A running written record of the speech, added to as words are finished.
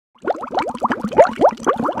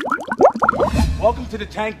Welcome to the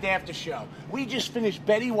Tanked After Show. We just finished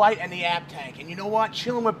Betty White and the App Tank, and you know what?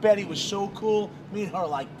 Chilling with Betty was so cool. Me and her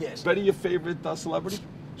like this. Betty, your favorite celebrity?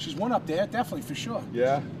 She's one up there, definitely, for sure.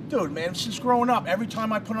 Yeah? Dude, man, since growing up, every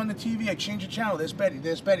time I put on the TV, I change the channel. There's Betty,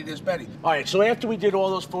 there's Betty, there's Betty. All right, so after we did all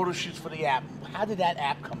those photo shoots for the app, how did that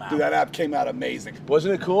app come out? Dude, that app came out amazing.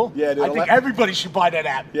 Wasn't it cool? Yeah, dude. I think everybody should buy that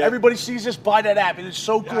app. Yeah. Everybody sees this, buy that app. It is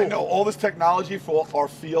so cool. I know, all this technology for our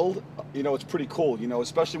field, you know, it's pretty cool, you know,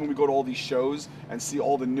 especially when we go to all these shows and see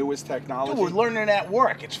all the newest technology. Dude, we're learning at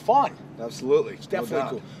work. It's fun. Absolutely. It's definitely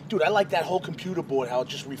cool. Dude, I like that whole computer board, how it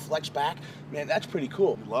just reflects back. Man, that's pretty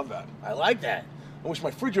cool. I love that. I like that. I wish my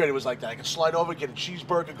refrigerator was like that. I could slide over, get a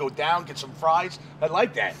cheeseburger, go down, get some fries. I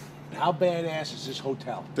like that. How badass is this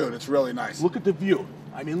hotel? Dude, it's really nice. Look at the view.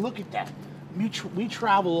 I mean, look at that. We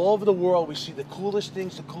travel all over the world. We see the coolest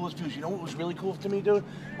things, the coolest views. You know what was really cool to me, dude?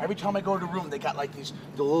 Every time I go to the room, they got like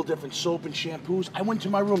the little different soap and shampoos. I went to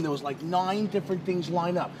my room, there was like 9 different things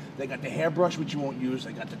lined up. They got the hairbrush, which you won't use.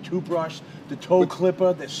 They got the toothbrush, the toe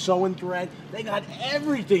clipper, the sewing thread. They got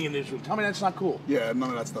everything in this room. Tell me that's not cool. Yeah, none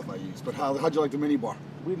of that stuff I use. But how'd you like the mini bar?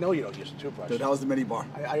 We know you don't use a toothbrush. Dude, how was the mini bar?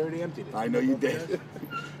 I already emptied it. I know you did.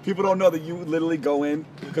 People don't know that you literally go in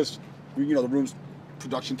because, you know, the room's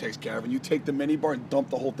production takes care of, and you take the mini bar and dump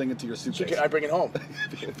the whole thing into your suitcase. So can I bring it home?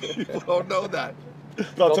 People don't know that.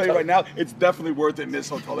 But I'll tell you right now, it's definitely worth it in this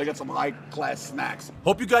hotel. They got some high-class snacks.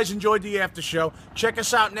 Hope you guys enjoyed the after show. Check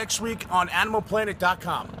us out next week on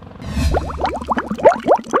animalplanet.com.